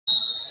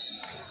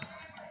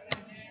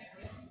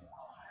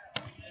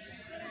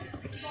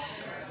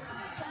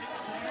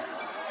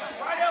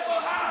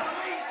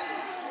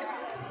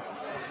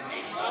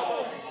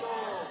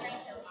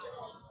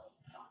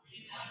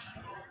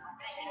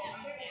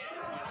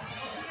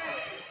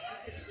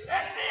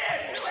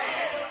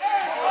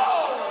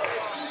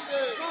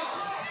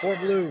4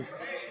 blue.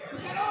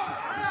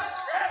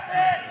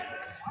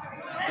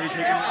 Are you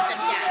taking it?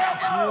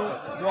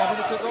 You want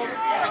me to take over?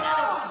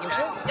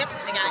 Yep,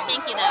 I got it.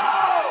 Thank you, though.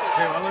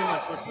 Okay, well, I'm going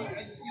to switch it.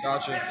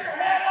 Gotcha.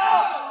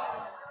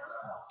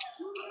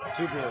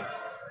 2 blue.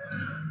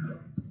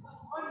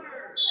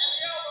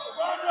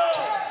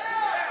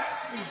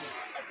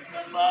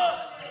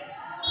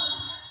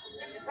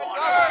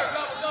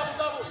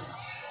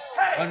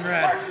 One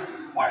red.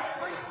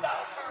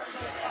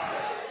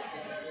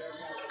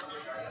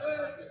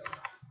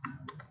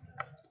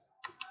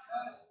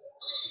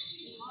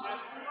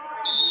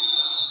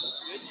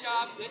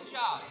 Good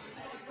job.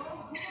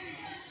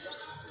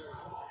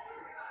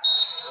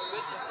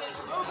 Good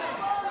decision.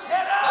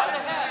 Get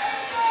ahead.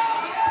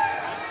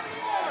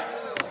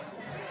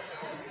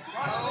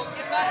 Oh,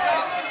 get back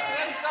up. Get your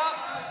legs up.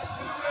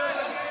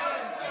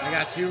 I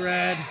got 2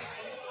 red.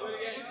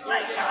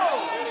 Let go.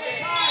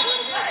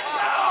 Let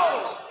go.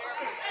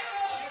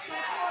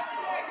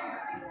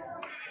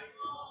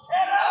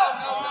 Head out.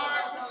 No.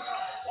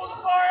 Pull the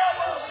far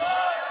elbow.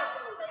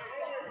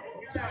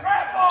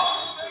 Trap on.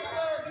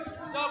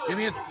 Give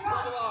me a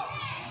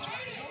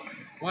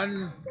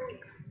 1.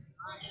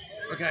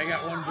 Okay, I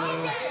got 1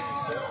 blue.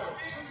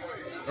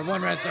 Or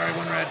 1 red, sorry,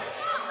 1 red.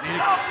 Need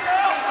it.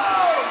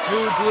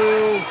 2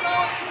 blue.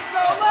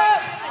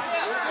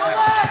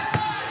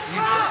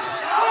 Yes.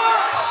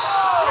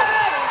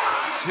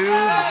 2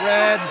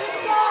 red.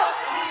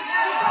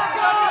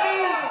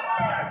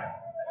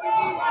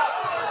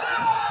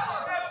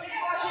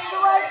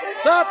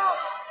 Stop!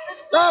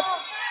 Stop!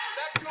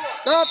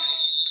 Stop!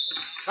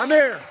 Come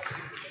here.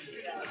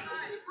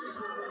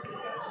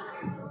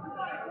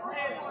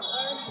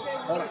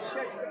 Hold on.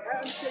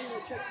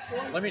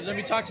 Let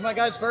me talk to my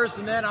guys first,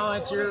 and then I'll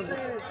answer your.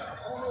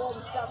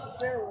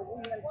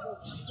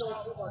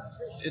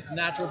 It's a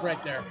natural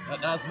break there.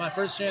 That was my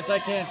first chance I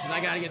can, because I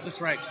got to get this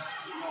right.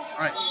 All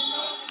right.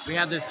 We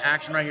had this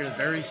action right here at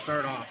the very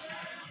start off.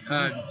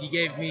 He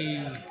gave me.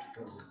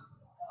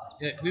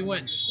 We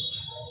went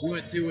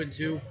 2 and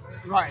 2.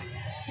 Right.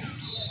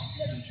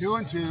 2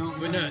 and 2.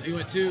 You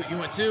went 2. You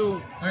went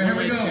 2. One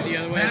way, 2 the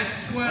other way.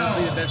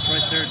 Honestly, the best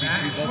choice there would be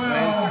 2 both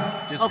ways.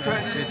 Just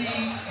because it's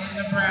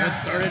one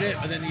started it,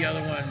 but then the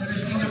other one.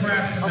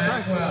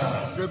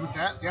 Okay. Good with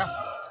that. Yeah.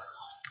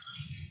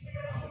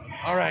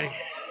 Alrighty.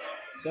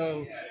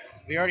 So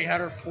we already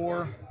had our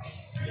 4.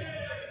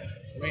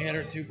 We had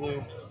our 2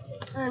 blue.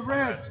 Hey,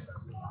 red.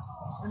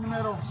 In the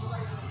middle.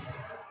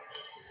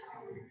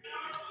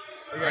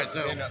 Alright,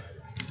 so.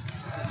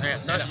 Yeah,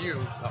 stand up. You.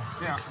 Oh.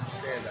 Yeah.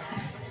 Stand up.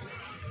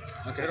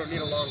 Okay. I don't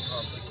need a long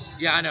conference.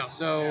 Yeah, I know.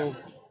 So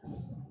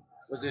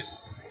was it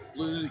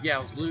blue? Yeah,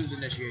 it was blue's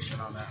initiation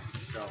on that.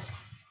 So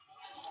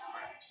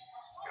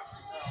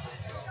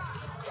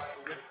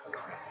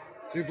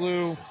 2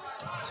 blue,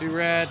 2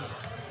 red.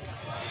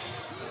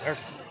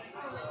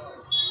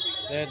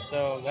 Then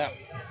so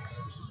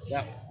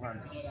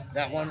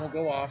that one will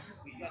go off.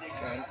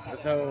 Okay.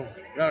 So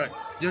no,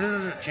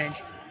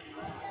 change.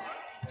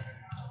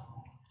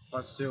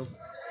 +2.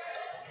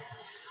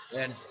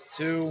 Then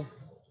 2.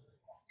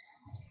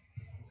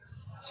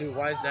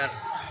 Why is that?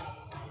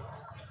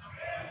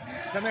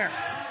 Come here.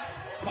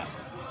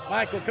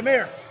 Michael, come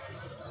here.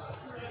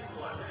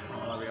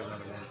 Oh, we have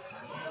another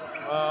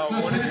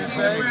one. What did you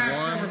say?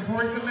 1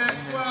 Report to Matt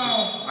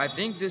 12. I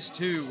think this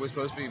 2 was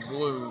supposed to be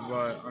blue,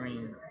 but I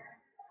mean,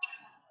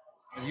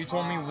 you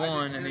told me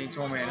 1 and then you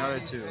told me another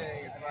 2.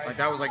 Like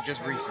that was like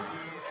just recent.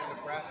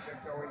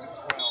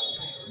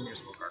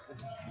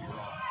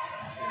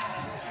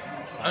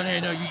 Oh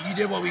no, you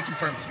did what we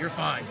confirmed. You're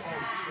fine.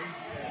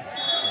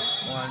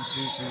 1,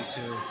 2, 2,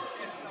 2.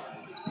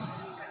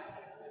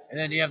 And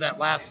then do you have that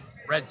last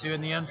red 2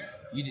 in the end?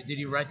 Did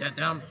you write that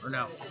down or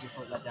no? I just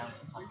wrote that down.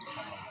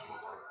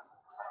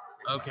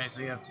 Okay,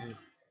 so you have 2.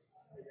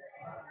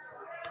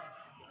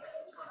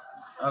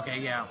 Okay,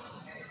 yeah.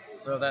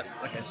 So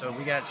so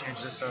we gotta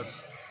change this so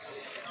it's.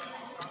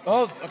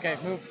 Oh, okay,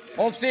 move.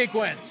 Whole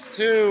sequence.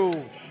 2,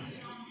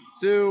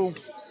 2,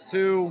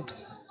 2,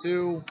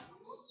 2,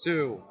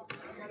 2.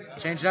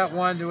 Change that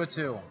 1 to a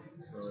 2.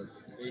 So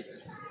it's 8.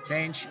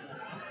 Change.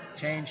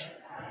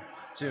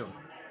 2.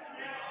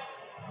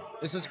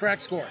 This is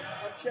correct score.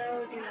 I'm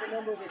challenging the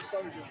number of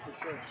exposures for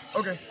sure.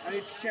 Okay. I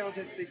need to challenge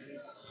that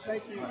sequence.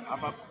 Thank you.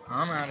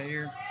 I'm out of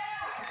here.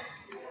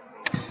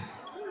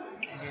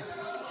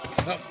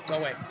 Oh, go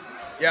away.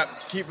 Yep,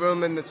 keep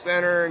them in the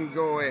center and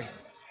go away.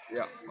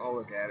 Yep, I'll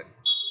look at it.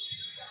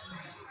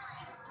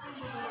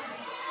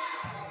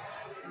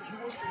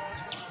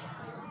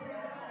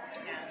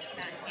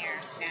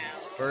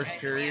 First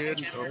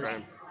period? Okay.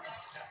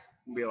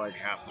 It'll be like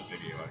half the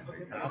video, I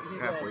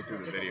think. Halfway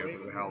through the video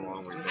because of how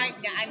long we've been.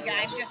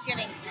 I'm just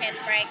giving kids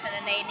breaks, and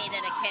then they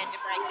needed a kid to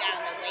break down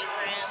the weight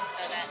room,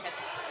 so that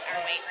our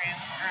weight room,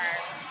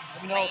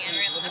 our weigh-in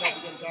room. Okay,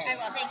 I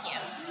will. Thank you.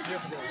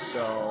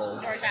 So,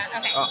 Georgia.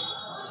 Okay.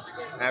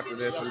 After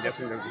this, I'm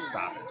guessing there's a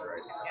stoppage,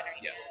 right?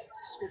 Yes.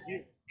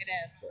 It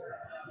is.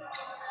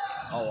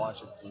 I'll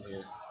watch it from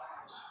here.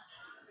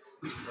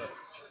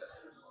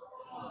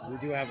 So we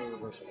do have a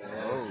reversal.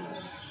 Oh.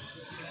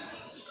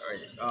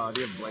 Alright,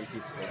 do you have a blank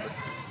piece of paper?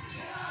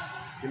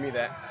 Give me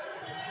that.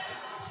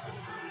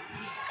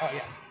 Oh,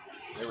 yeah.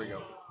 There we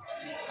go.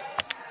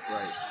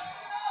 Right.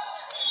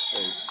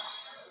 Because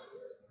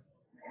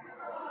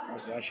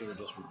So I should have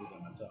just repeated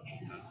that myself.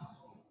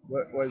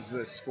 what was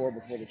the score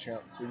before the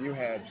challenge? So you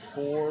had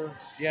 4.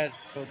 Yeah,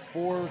 so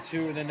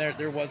 4-2, and then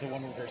there was a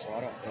 1 reversal.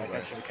 I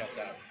Right. should have kept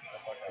that.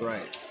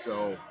 Right.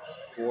 So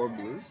 4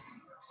 blue.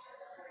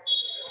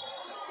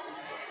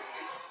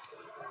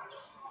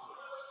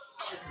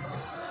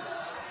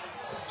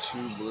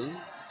 2 blue.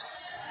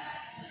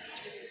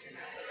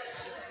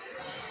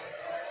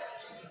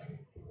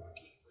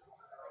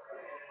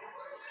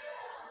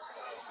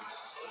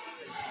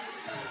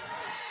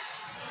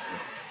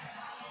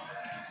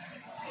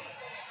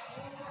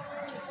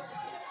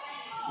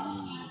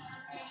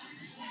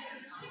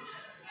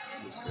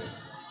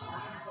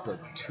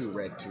 2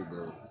 red, 2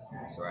 blue.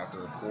 So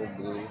after 4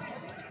 blue,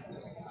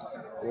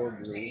 4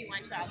 blue, We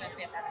went to also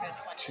see if our coach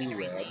wants me 2 to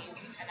red, relay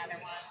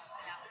another one.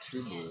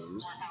 2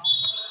 blue.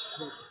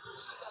 More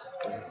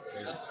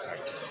help. Sorry.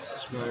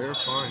 No, you're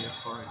fine. It's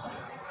fine.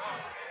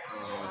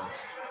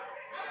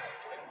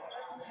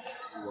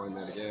 Rewind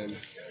that again.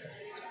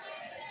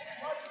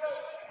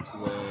 So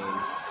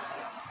then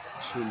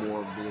 2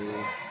 more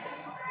blue.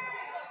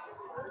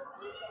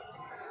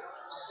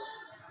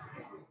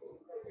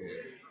 Okay.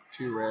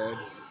 2 red,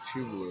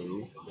 2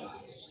 blue.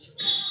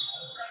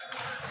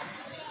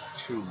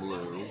 2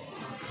 blue.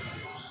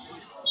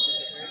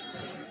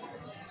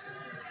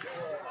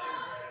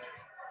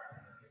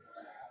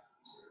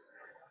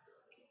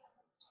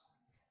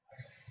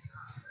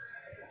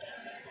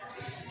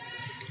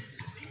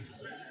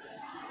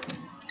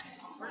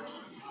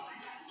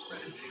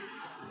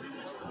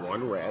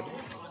 1 red.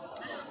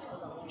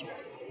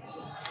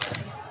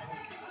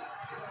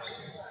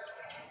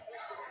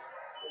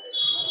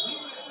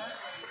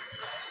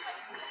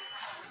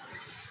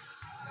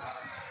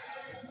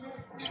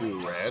 2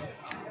 red.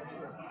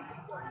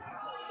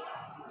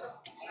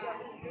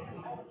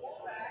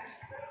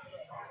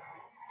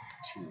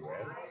 2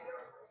 red.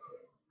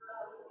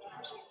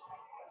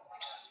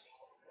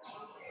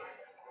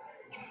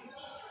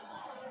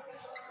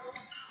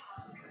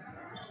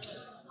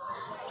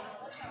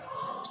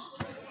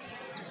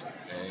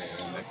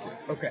 'And that's it.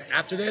 Okay,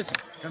 after this,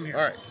 come here.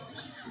 All right.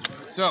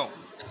 So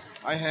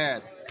I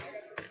had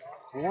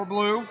 4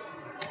 blue.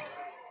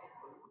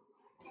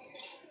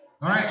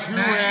 All right, 2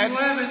 match red,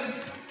 11.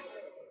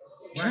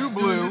 2 Right,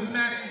 blue, This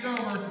match is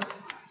over.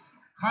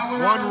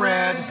 1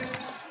 red,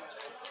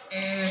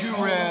 and 2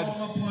 red,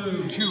 Oklahoma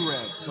blue. 2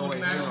 red. So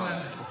wait, hang on.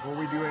 11. Before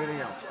we do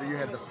anything else, so you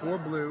had the 4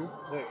 blue.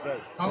 So,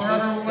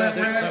 Colorado red,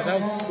 that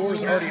was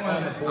scores already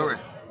on the board.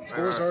 Okay.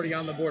 Scores already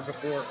on the board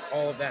before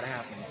all of that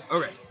happens.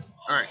 Okay.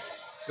 All right.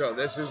 So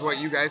this is what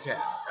you guys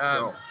had.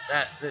 So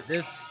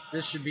This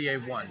should be a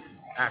 1.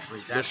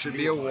 Actually, that This should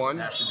be a 1?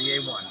 That should be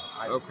a 1.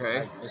 Okay.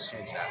 I just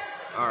changed that.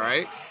 all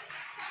right.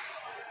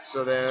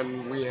 So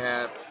then we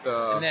have And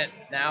the. then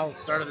now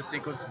start of the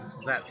sequence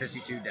was at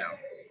 52 down.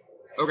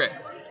 Okay.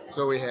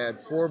 So we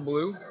had 4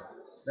 blue.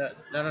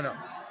 No.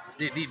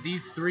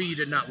 These 3 you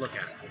did not look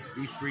at.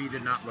 These 3 you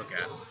did not look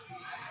at.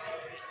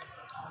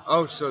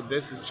 Oh, so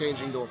this is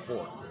changing to a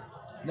 4.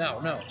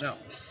 No.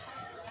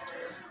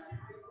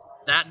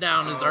 That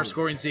down is Oh. our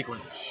scoring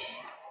sequence.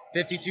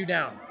 52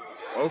 down.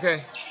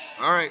 Okay.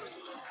 All right.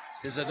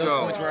 Because those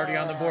So- points were already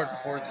on the board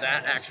before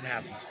that action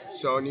happened.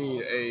 So I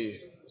need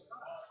a.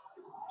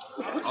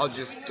 I'll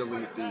just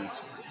delete these.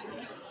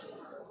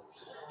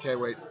 Okay,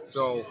 wait.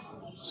 So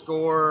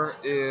score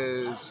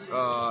is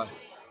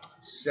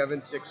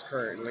 7-6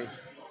 currently.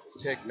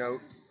 Take note.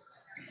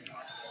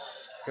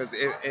 Because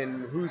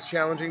and who's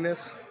challenging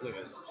this?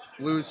 Lewis.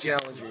 Blue's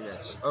challenging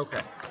this.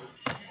 Okay.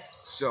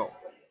 So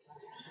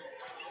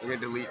I'm gonna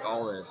delete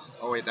all this.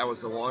 Oh wait, that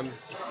was the 1.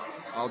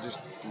 I'll just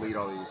delete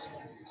all these.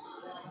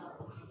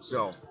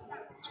 So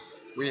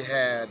we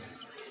had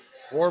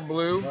 4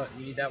 blue. But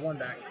you need that 1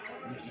 back.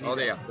 You need Oh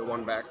that. yeah, the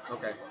 1 back.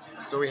 Okay.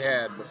 So we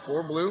had the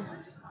 4 blue,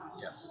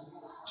 Yes.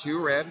 2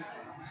 red,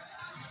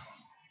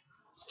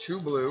 2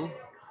 blue,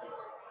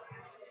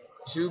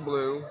 2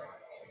 blue,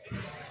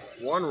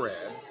 1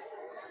 red,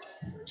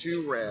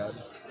 2 red,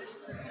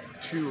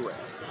 2 red.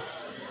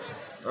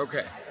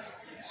 Okay.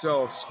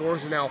 So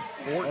scores are now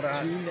 14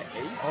 to 8.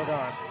 Hold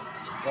on.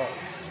 Whoa.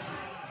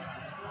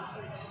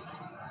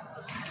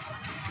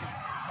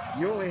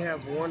 You only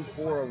have 1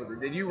 4 over there.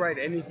 Did you write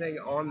anything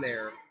on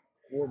there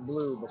for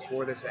blue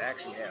before this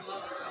action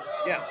happened?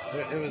 Yeah,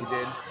 it was You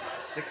did?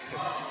 6-2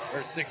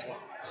 or 6-1.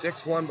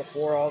 6-1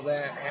 before all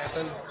that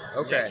happened?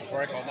 Okay. Yes,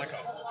 before I called my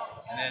conference.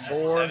 And then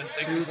 4,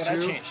 7-6 2, is what I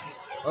 2. changed it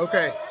to.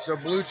 Okay, so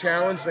blue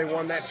challenge, they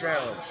won that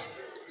challenge.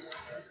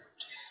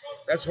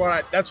 That's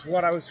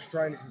what I was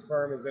trying to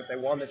confirm, is if they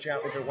won the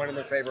challenge, if it went in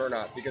their favor or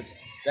not, because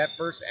that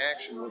first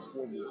action was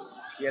for blue.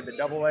 He had the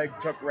double leg,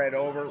 took red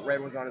over, red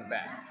was on his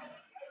back.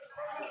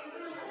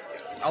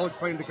 I'll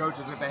explain to the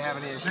coaches if they have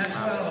any issues.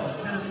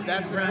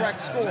 That's the correct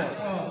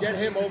score. Get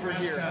him over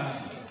here.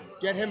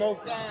 Get him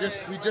over.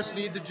 We just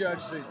need the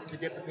judge to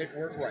get the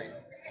paperwork right.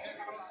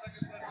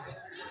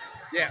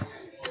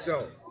 Yes.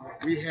 So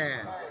we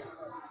had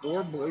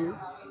 4 blue.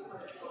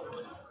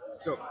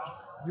 So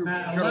you're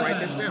gonna write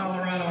this down.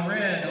 Colorado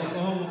Red,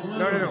 Oklahoma Blue.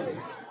 No.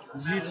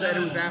 You said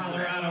it was after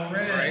that. Colorado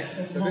Red,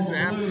 Right? So this is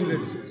after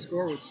this. The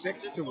score was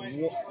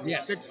 6-1.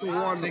 Yes.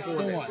 6-1.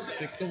 6-1.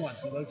 6-1.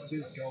 So those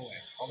twos go away.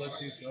 All those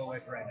twos go away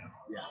for right now.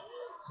 Yeah.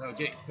 So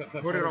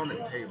Put it on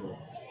the table.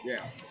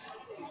 Yeah.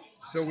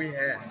 So we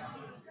had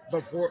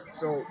before.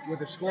 So with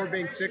the score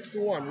being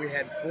 6-1, we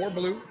had 4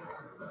 blue.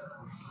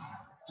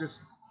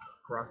 Just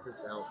cross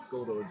this out.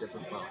 Go to a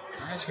different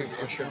box because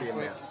it's gonna be a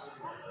mess.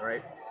 All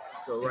right.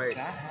 So right,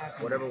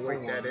 whatever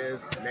weight that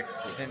is, next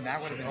to it. Then that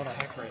would have been a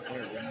tech right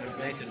there. That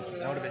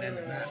would have been in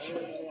the match.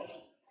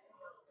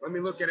 Let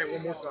me look at it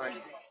one more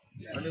time.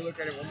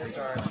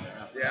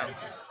 Yeah.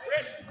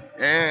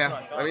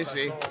 Yeah. Let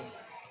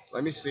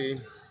me see.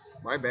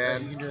 My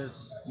bad. You can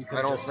just.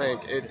 I don't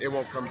think it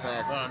won't come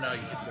back. Oh no, you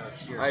can do it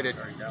here. I did. It's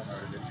already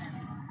downloaded it.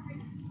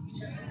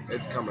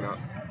 It's coming up.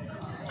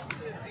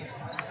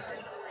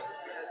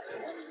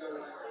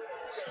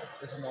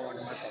 This is no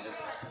longer my public.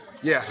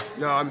 Yeah.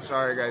 No, I'm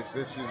sorry, guys.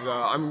 This is.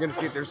 I'm gonna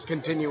see if there's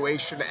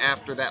continuation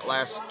after that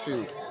last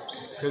 2,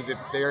 because if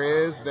there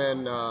is,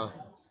 then.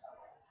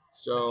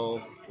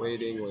 So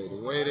waiting.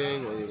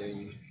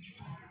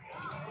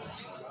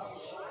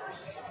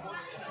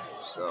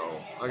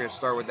 So I'm gonna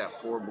start with that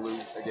 4 blue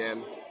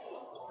again,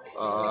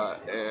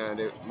 and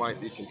it might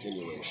be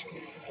continuation.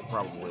 It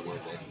probably will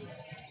be.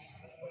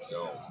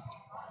 So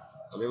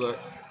let me look.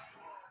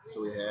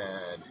 So we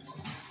had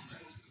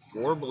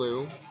 4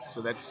 blue,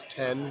 so that's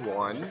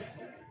 10-1,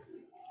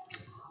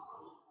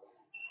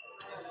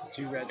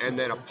 2 red. and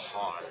then a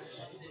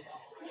pause.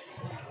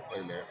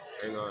 Wait a minute,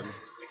 hang on.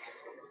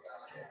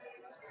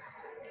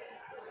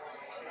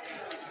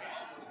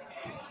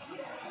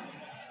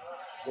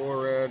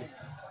 Four red,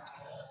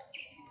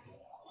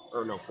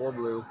 or no, 4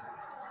 blue,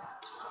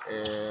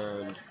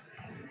 and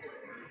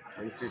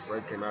let me see if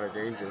red came out of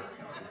danger.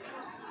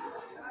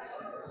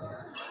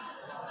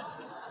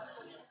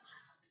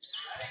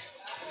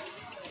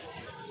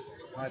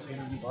 In my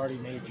opinion, you've already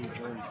made your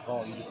jury's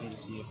call. You just need to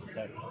see if the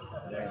tech's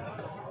there.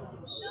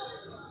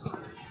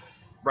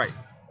 Right,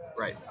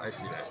 I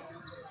see that.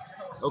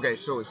 Okay,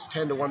 so it's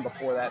 10-1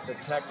 before that. The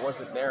tech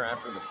wasn't there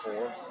after the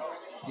 4.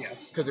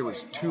 Yes. Because it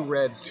was 2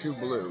 red, 2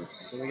 blue.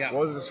 So we got.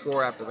 What was the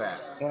score after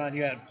that? So on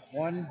you had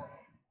 1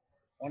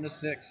 to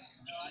 6,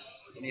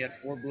 and you had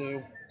 4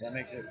 blue. That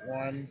makes it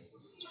 1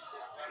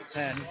 to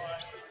 10.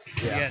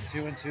 Yeah. You had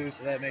 2 and 2,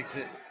 so that makes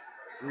it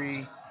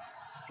 3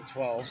 to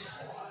 12.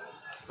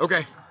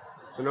 Okay,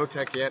 so no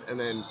tech yet, and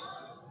then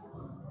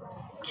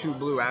 2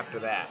 blue after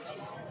that.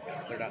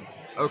 They're done.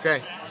 Okay.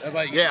 How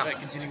about you? Yeah. That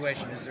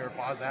continuation. Is there a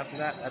pause after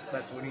that? That's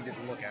what we needed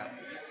to look at.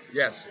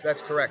 Yes,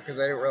 that's correct, because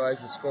I didn't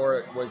realize the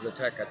score was a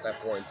tech at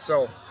that point.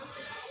 So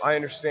I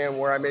understand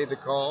where I made the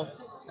call,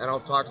 and I'll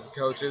talk to the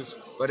coaches,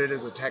 but it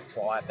is a tech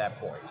fall at that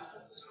point.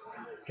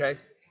 Okay?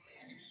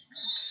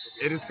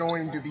 It is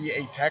going to be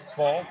a tech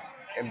fall,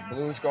 and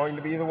blue is going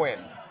to be the win.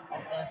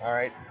 All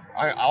right?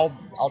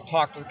 I'll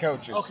talk to the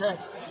coaches. Okay.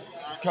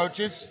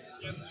 Coaches?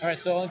 All right.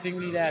 So the only thing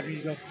we need to have,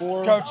 you go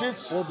 4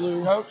 Coaches? 4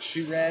 blue, Coach?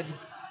 2 red,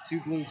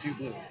 2 blue, 2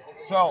 blue.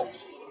 So,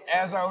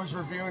 as I was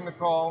reviewing the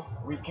call,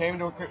 we came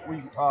to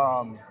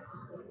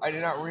I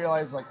did not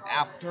realize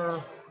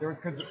after there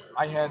because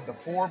I had the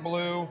 4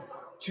 blue,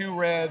 2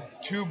 red,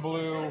 2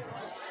 blue,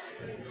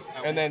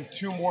 and then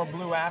 2 more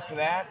blue after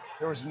that.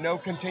 There was no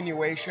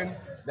continuation.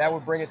 That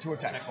would bring it to a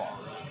tech fall.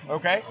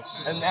 Okay?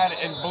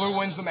 And blue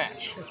wins the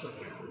match.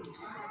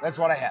 That's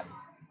what I had.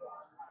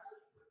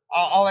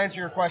 I'll answer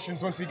your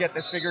questions once we get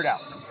this figured out.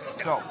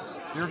 So,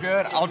 you're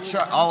good.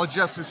 I'll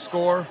adjust the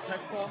score. Tech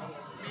fall?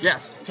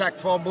 Yes, tech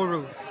fall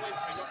blue.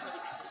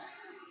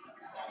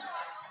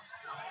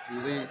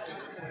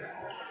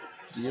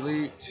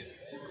 Delete.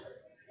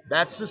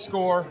 That's the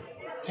score.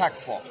 Tech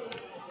fall.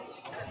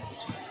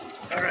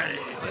 All right.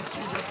 Let's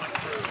change up my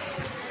crew.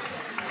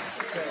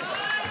 Okay.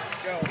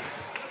 Let's go.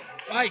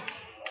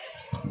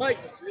 Mike.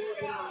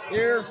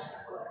 Here.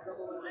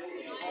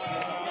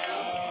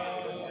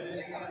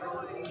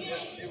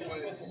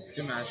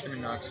 Good match. Give me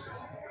Knox.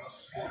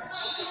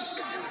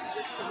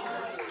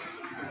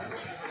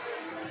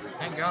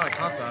 Thank God I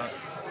caught that.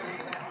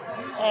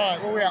 All right,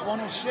 where we at?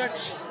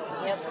 106?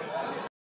 Yep.